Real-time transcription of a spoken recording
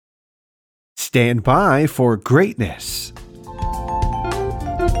Stand by for greatness.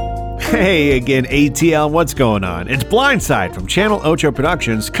 Hey again, ATL, what's going on? It's Blindside from Channel Ocho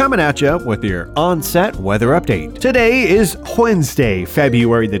Productions coming at you with your on-set weather update. Today is Wednesday,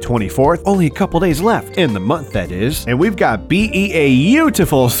 February the 24th. Only a couple days left in the month, that is. And we've got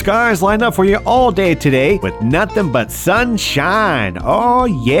beautiful skies lined up for you all day today with nothing but sunshine. Oh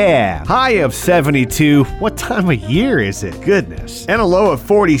yeah. High of 72. What time of year is it? Goodness. And a low of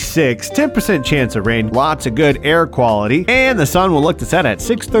 46. 10% chance of rain. Lots of good air quality. And the sun will look to set at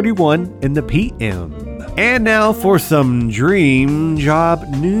 6:31 in the PM. And now for some dream job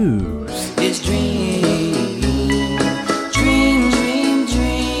news. It's dream.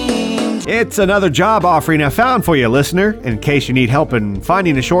 It's another job offering I found for you, listener, in case you need help in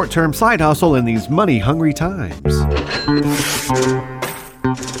finding a short-term side hustle in these money-hungry times.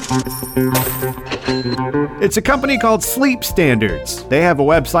 It's a company called Sleep Standards. They have a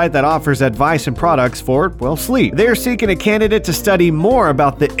website that offers advice and products for, well, sleep. They're seeking a candidate to study more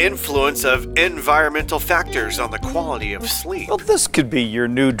about the influence of environmental factors on the quality of sleep. Well, this could be your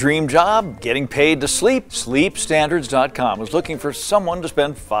new dream job, getting paid to sleep. SleepStandards.com is looking for someone to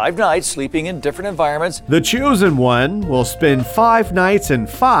spend 5 nights sleeping in different environments. The chosen one will spend 5 nights in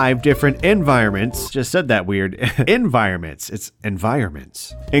 5 different environments. Just said that weird. Environments. It's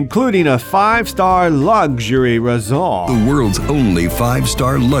environments. Including a 5-star luxury resort. The world's only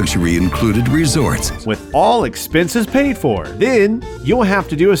 5-star luxury included resorts. With all expenses paid for. Then, you'll have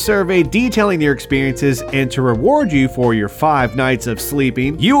to do a survey detailing your experiences, and to reward you for your 5 nights of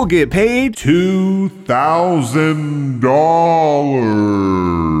sleeping, you will get paid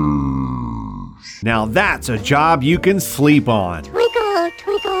 $2,000. Now that's a job you can sleep on. Twinkle,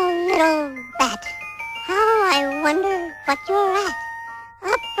 twinkle, little bat, how I wonder what you're at.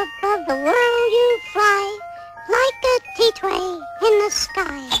 Up above the world you fly, like a tea tray in the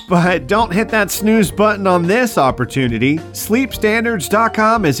sky. But don't hit that snooze button on this opportunity.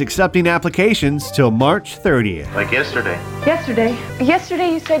 SleepStandards.com is accepting applications till March 30th. Like yesterday.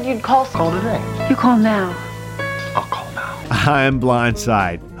 Yesterday you said you'd call. Call today. You call now. I'll call now. I'm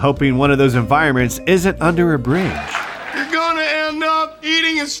Blindside, hoping one of those environments isn't under a bridge. You're gonna end up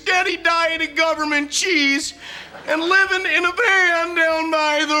eating a steady diet of government cheese and living in a van down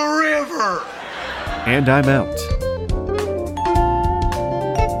by the river. And I'm out.